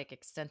why So- I take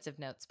extensive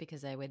notes,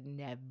 because I would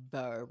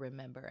never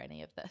remember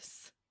any of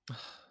this.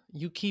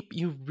 You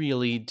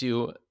really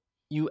do.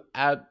 You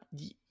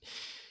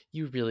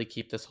really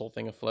keep this whole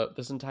thing afloat.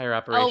 This entire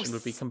operation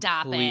would be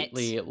stop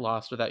completely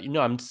lost without you.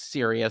 No, I'm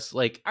serious.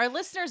 Like, Our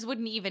listeners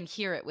wouldn't even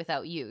hear it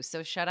without you,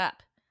 so shut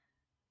up.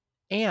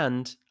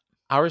 and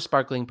our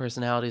sparkling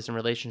personalities and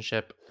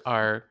relationship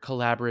are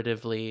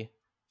collaboratively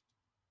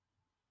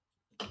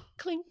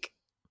clink.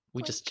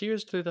 We just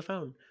cheers through the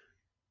phone.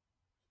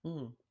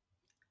 The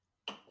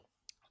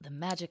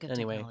magic of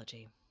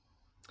technology.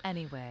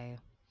 Anyway.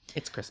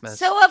 It's Christmas.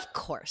 So, of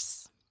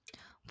course,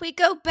 we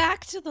go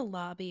back to the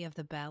lobby of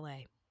the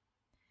ballet.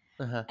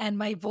 And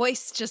my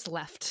voice just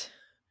left.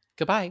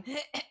 Goodbye.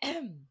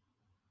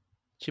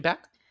 She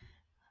back?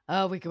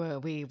 Oh,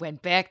 we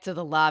went back to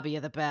the lobby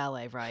of the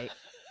ballet, right?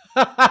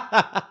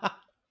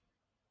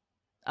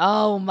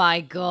 Oh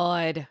my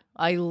god.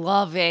 I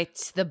love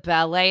it. The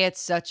ballet,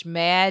 it's such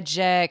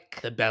magic.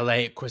 The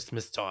ballet at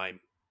Christmas time.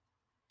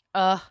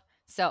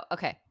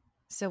 Okay.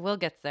 So Will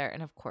gets there,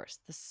 and of course,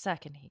 the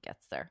second he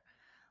gets there,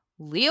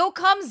 Leo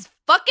comes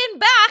fucking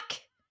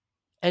back.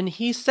 And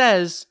he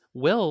says,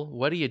 Will,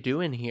 what are you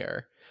doing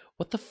here?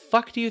 What the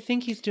fuck do you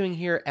think he's doing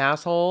here,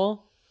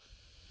 asshole?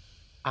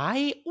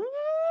 I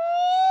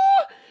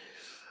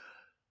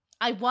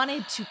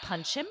wanted to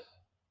punch him.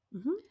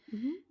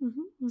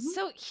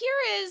 So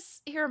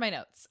here are my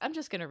notes. I'm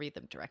just going to read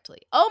them directly.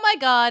 Oh my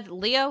god,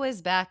 Leo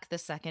is back the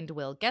second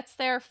Will gets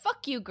there.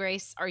 Fuck you,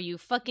 Grace. Are you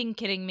fucking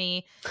kidding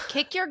me?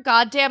 Kick your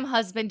goddamn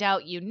husband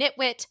out, you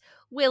nitwit.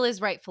 Will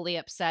is rightfully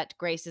upset.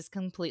 Grace is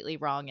completely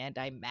wrong, and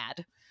I'm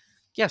mad.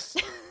 Yes.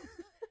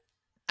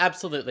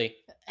 Absolutely.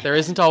 There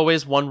isn't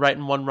always one right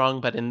and one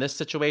wrong, but in this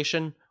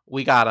situation,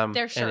 we got him.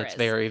 There sure and it's is.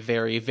 very,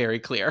 very, very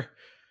clear.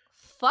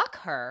 Fuck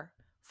her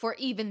for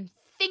even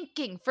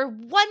thinking for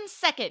 1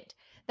 second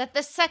that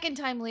the second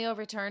time Leo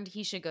returned,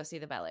 he should go see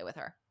the ballet with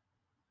her.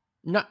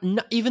 Not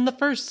even the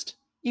first.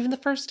 Even the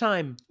first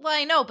time. Well,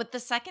 I know, but the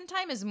second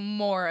time is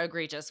more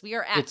egregious. We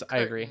are at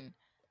curtain.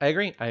 I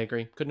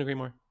agree. Couldn't agree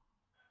more.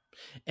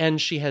 And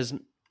she has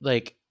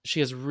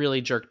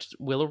really jerked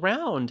Will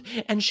around.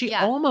 And she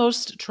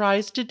almost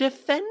tries to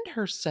defend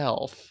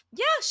herself.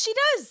 Yeah, she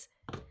does.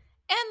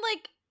 And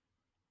like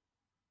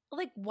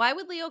why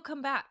would Leo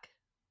come back?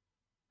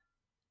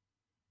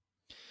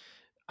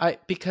 So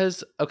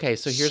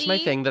here's my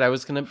thing that I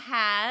was gonna.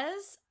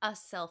 Has a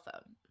cell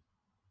phone.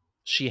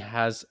 She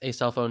has a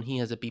cell phone. He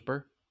has a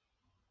beeper.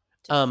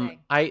 Just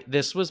saying.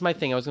 This was my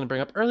thing I was going to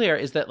bring up earlier,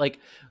 is that like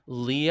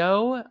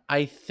Leo,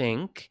 I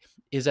think,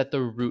 is at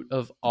the root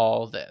of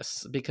all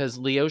this, because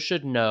Leo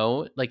should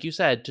know, like you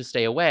said, to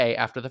stay away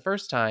after the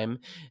first time.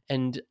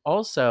 And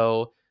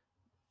also,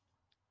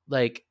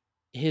 like,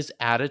 his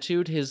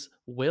attitude, his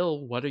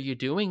Will, what are you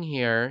doing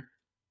here,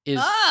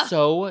 is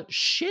so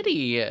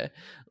shitty.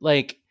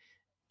 Like,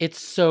 It's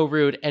so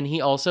rude. And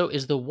he also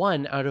is the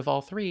one out of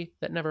all three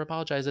that never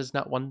apologizes,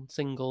 not one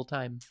single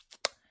time.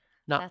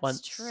 Not That's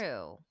once.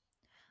 true.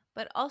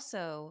 But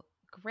also,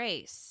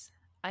 Grace,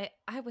 I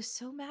was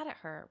so mad at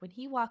her when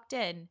he walked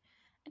in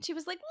and she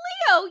was like,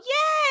 Leo,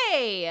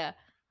 yay!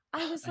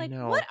 I was I like,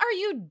 know. what are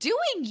you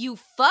doing, you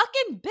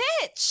fucking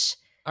bitch?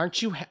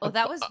 Aren't you? Oh,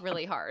 that was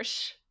really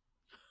harsh.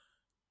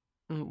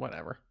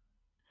 Whatever.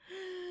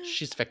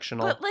 She's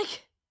fictional. But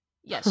like,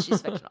 yes,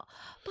 she's fictional.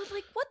 But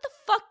like, what the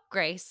fuck,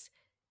 Grace?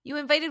 You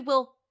invited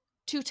Will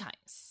 2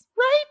 times.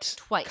 Right?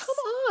 Twice.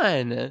 Come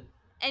on.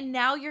 And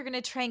now you're going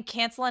to try and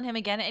cancel on him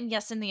again. And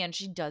yes, in the end,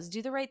 she does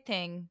do the right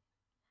thing.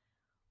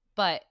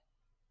 But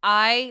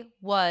I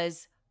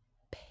was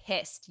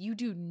pissed. You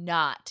do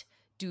not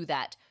do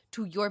that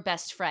to your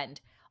best friend.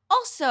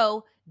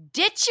 Also,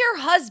 ditch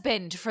your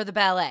husband for the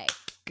ballet.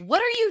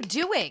 What are you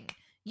doing?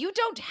 You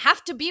don't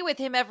have to be with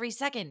him every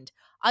second.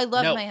 I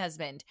love my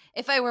husband.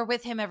 If I were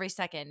with him every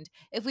second,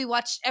 if we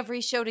watched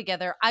every show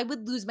together, I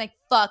would lose my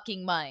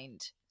fucking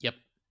mind. Yep.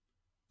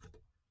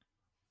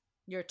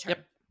 Your turn.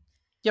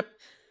 Yep.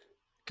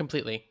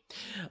 Completely.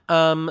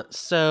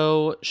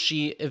 So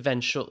she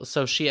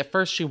at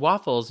first she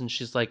waffles and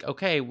she's like,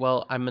 okay,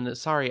 well, I'm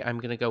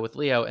gonna go with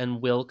Leo.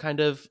 And Will kind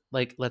of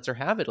like lets her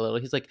have it a little.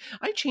 He's like,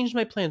 I changed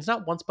my plans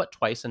not once but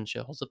twice, and she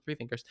holds up 3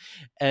 fingers.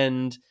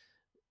 And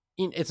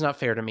it's not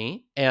fair to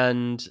me.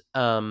 And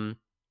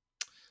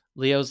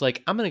Leo's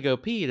like, I'm gonna go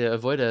pee to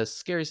avoid a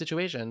scary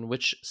situation,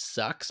 which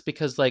sucks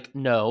because like,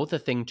 no, the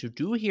thing to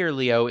do here,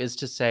 Leo, is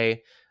to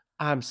say,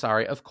 I'm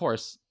sorry, of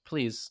course,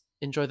 please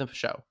enjoy the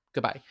show.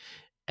 Goodbye.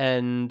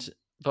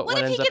 But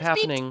what ends up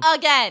happening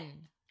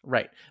again?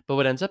 Right. But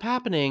what ends up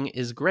happening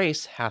is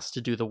Grace has to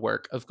do the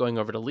work of going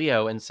over to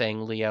Leo and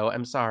saying, Leo,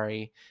 I'm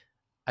sorry.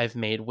 I've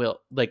made Will.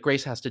 Like,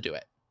 Grace has to do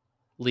it.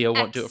 Leo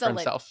won't do it for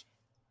himself.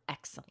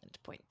 Excellent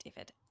point,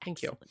 David.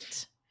 Thank you.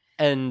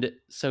 And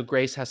so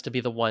Grace has to be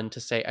the one to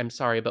say, I'm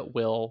sorry, but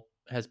Will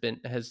has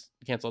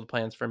canceled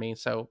plans for me,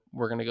 so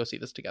we're going to go see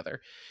this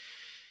together.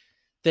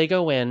 They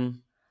go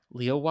in.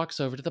 Leo walks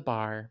over to the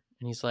bar,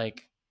 and he's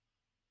like,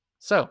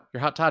 so, your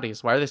hot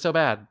toddies, why are they so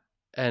bad?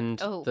 And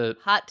the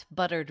hot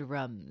buttered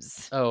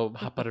rums. Oh,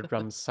 hot buttered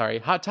rums. Sorry.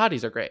 Hot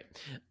toddies are great.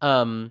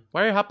 Why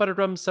are hot buttered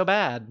rums so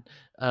bad?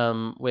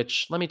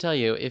 Which, let me tell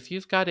you, if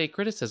you've got a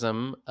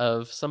criticism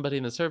of somebody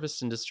in the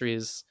service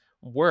industry's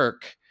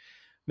work,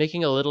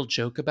 making a little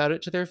joke about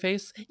it to their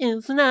face,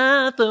 it's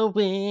not the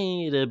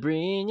way to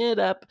bring it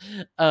up.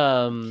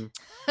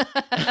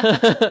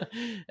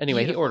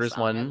 Anyway, he orders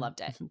one. I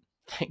loved it.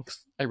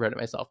 Thanks. I wrote it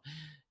myself.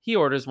 He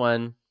orders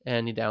one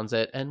and he downs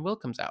it, and Will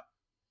comes out.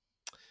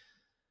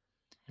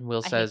 And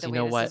Will says, you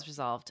know what? This is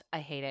resolved. I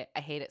hate it. I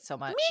hate it so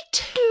much. Me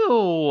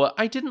too.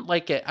 I didn't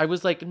like it. I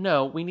was like,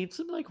 no, we need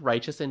some like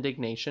righteous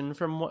indignation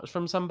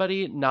from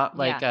somebody, not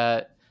like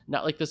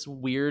not like this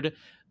weird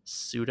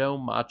pseudo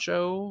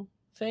macho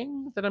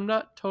thing that I'm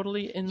not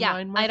totally in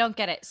line with. I don't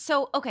get it.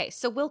 So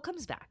Will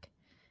comes back,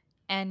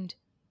 and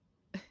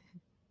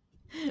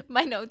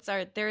my notes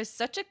are, there is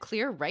such a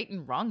clear right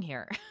and wrong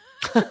here.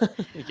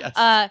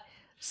 Yes.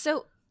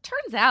 So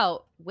turns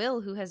out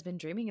Will, who has been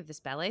dreaming of this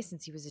ballet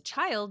since he was a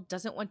child,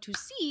 doesn't want to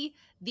see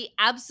the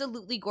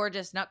absolutely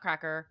gorgeous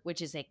Nutcracker,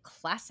 which is a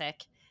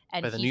classic.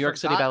 And by the New York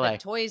City Ballet.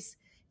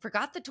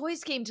 Forgot the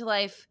toys came to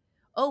life.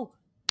 Oh,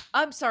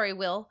 I'm sorry,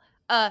 Will.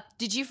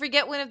 Did you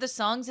forget one of the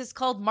songs is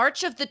called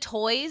March of the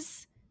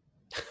Toys?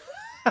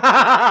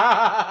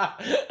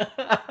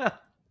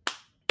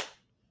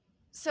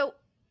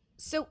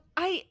 So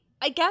I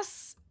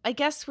guess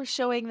we're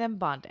showing them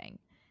bonding.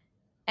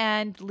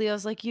 And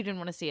Leo's like, you didn't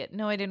want to see it.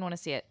 No, I didn't want to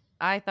see it.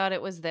 I thought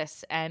it was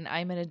this, and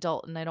I'm an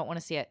adult and I don't want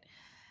to see it.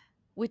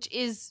 Which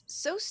is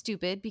so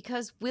stupid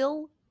because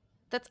Will,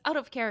 that's out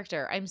of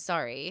character. I'm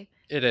sorry.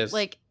 It is.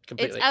 Like,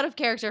 completely. It's out of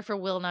character for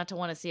Will not to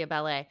want to see a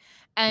ballet.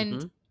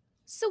 And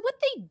so what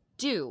they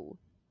do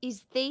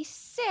is they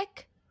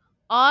sick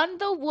on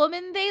the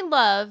woman they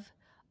love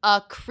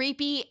a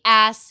creepy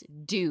ass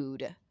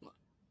dude.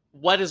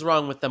 What is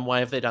wrong with them? Why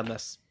have they done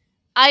this?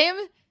 I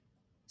am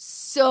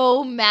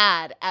so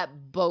mad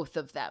at both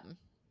of them.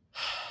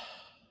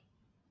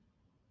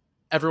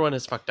 Everyone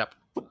is fucked up.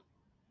 I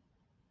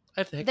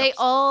have the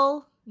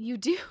hiccups. You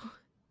do.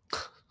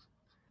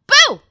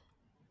 Boo!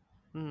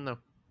 No.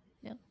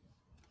 No.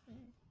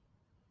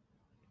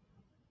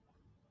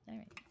 All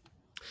right.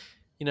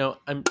 You know,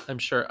 I'm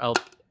sure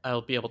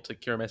I'll be able to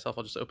cure myself.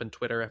 I'll just open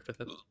Twitter after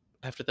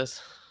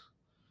this.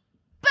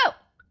 Boo!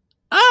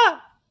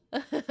 Ah!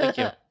 Thank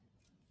you.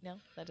 No,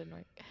 that didn't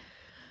work.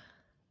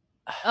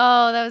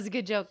 Oh, that was a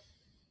good joke.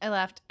 I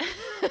laughed.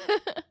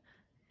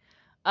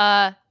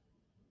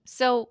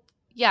 So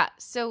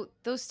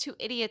those two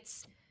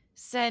idiots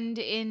send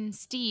in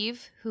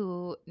Steve,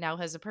 who now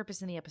has a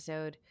purpose in the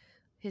episode.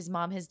 His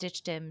mom has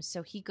ditched him,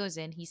 so he goes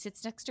in. He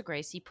sits next to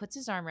Grace. He puts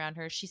his arm around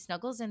her. She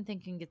snuggles in,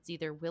 thinking it's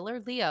either Will or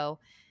Leo.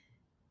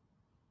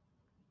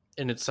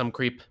 And it's some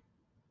creep.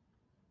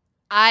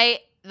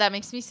 That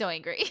makes me so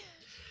angry.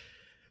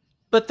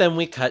 But then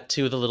we cut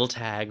to the little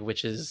tag,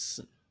 which is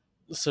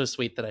so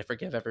sweet that I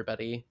forgive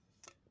everybody.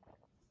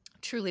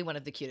 Truly one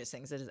of the cutest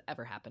things that has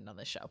ever happened on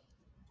this show.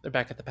 They're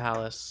back at the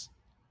palace,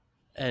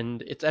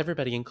 and it's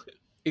everybody,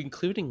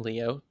 including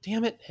Leo.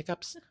 Damn it,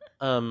 hiccups.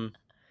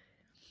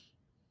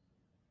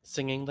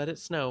 Singing "Let It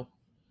Snow"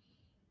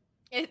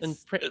 and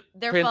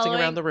they're prancing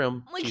around the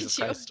room. Look Jesus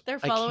at you. Christ. They're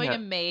following a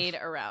maid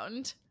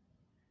around.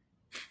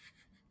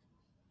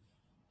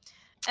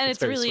 And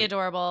it's really sweet.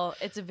 Adorable.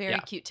 It's a very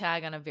cute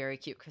tag on a very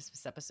cute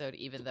Christmas episode,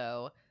 even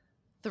though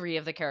 3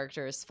 of the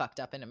characters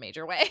fucked up in a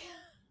major way.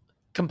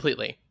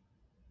 Completely.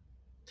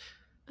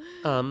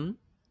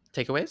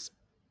 Takeaways?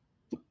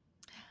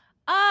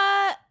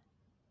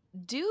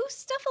 Do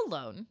stuff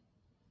alone.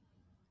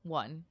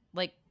 1.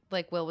 Like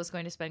Will was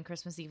going to spend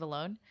Christmas Eve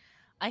alone.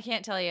 I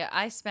can't tell you.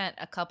 I spent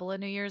a couple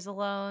of New Year's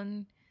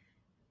alone,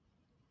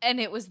 and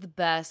it was the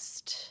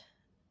best.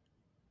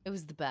 It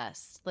was the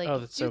best. Like,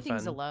 that's do so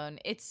things fun. alone.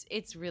 It's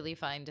really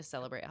fun to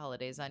celebrate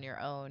holidays on your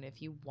own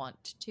if you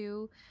want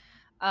to.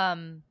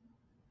 And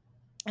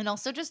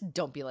also just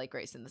don't be like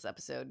Grace in this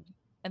episode.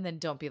 And then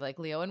don't be like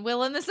Leo and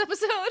Will in this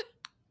episode.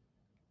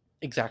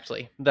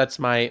 Exactly. That's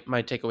my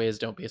takeaway is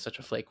don't be such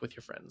a flake with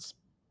your friends.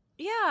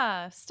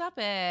 Yeah, stop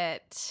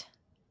it.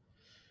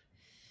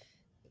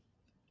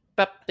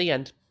 But the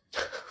end.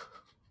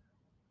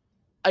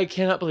 I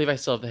cannot believe I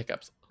still have the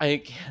hiccups.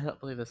 I cannot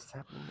believe this is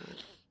happening to me.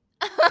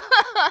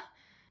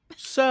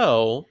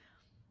 So,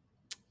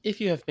 if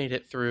you have made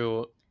it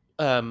through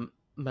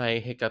my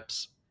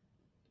hiccups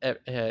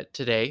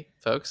today,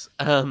 folks,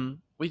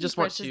 we just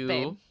want to...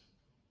 Babe.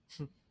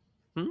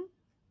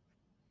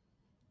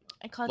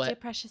 I called you a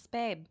precious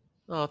babe.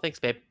 Oh, thanks,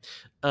 babe.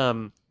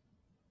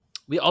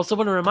 We also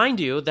want to remind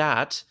you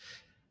that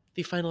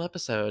the final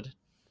episode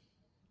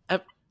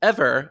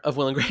ever of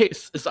Will and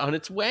Grace is on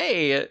its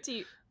way. Do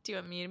you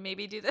want me to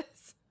maybe do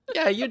this?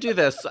 Yeah, you do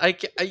this.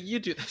 You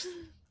do this.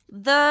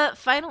 The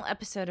final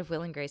episode of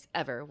Will and Grace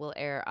ever will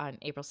air on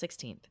April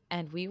 16th,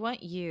 and we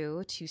want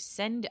you to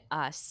send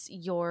us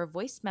your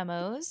voice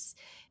memos,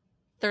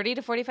 30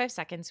 to 45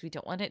 seconds. We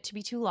don't want it to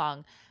be too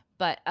long,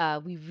 but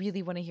we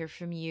really want to hear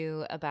from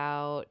you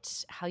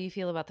about how you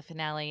feel about the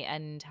finale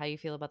and how you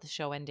feel about the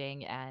show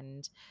ending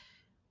and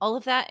all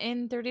of that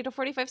in 30 to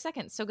 45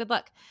 seconds. So good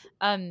luck.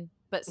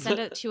 But send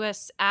it to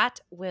us at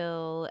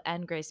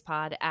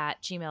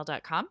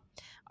willandgracepod@gmail.com,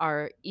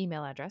 our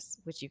email address,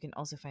 which you can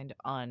also find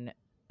on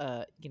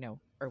our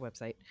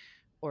website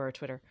or our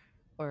Twitter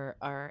or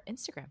our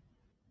Instagram.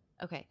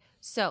 Okay,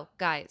 so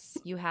guys,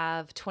 you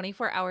have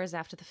 24 hours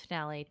after the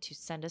finale to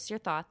send us your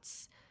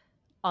thoughts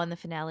on the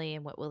finale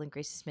and what Will and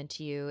Grace has meant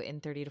to you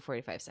in 30 to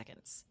 45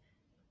 seconds.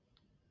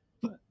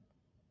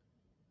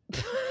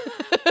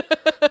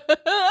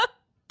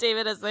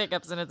 David has the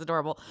hiccups and it's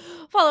adorable.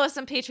 Follow us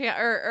on Patreon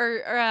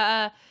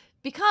or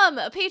become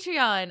a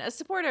Patreon, a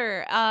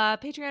supporter,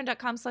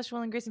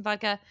 patreon.com/Will and Grace and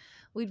Vodka.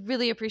 We'd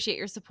really appreciate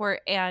your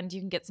support, and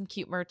you can get some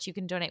cute merch. You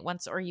can donate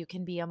once, or you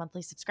can be a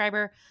monthly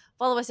subscriber.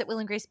 Follow us at Will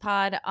and Grace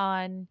Pod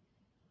on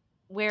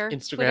where?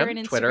 Instagram, Twitter and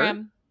Instagram.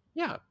 Twitter.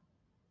 Yeah.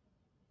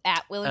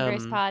 At Will and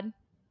Grace Pod.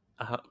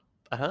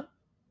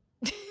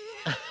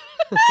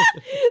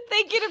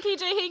 Thank you to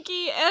PJ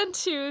Hankey and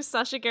to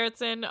Sasha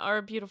Gerritsen,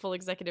 our beautiful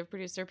executive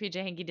producer. PJ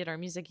Hankey did our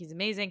music. He's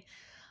amazing.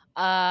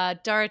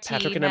 Dara T,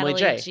 Patrick and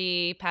Natalie Emily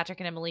G, Patrick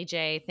and Emily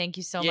J. Thank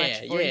you so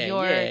much for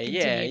your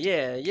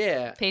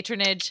continued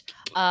patronage.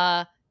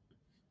 Pat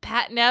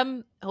and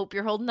Em, hope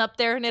you're holding up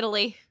there in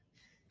Italy.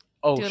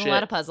 Oh, doing shit. a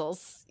lot of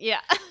puzzles.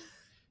 Yeah.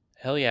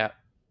 Hell yeah.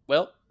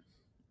 Well,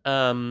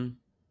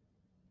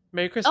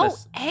 Merry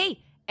Christmas. Oh,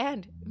 hey,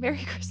 and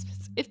Merry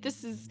Christmas. If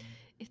this is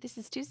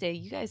Tuesday,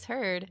 you guys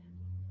heard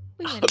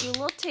we went to a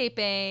little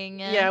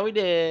taping. Yeah, we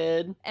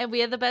did. And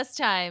we had the best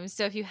time.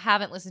 So if you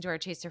haven't listened to our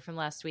chaser from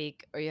last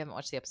week, or you haven't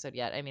watched the episode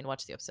yet, I mean,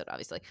 watch the episode,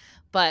 obviously.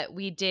 But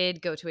we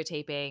did go to a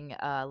taping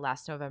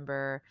last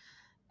November,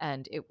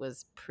 and it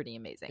was pretty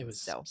amazing. It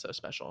was so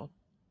special.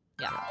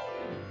 Yeah.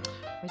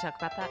 We talk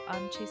about that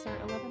on Chaser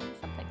 11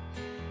 something.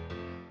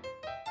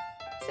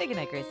 Say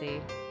goodnight,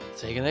 Gracie.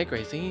 Say goodnight,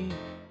 Gracie.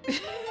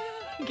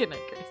 Good night,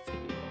 Gracie.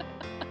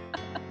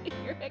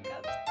 Your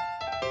hiccups.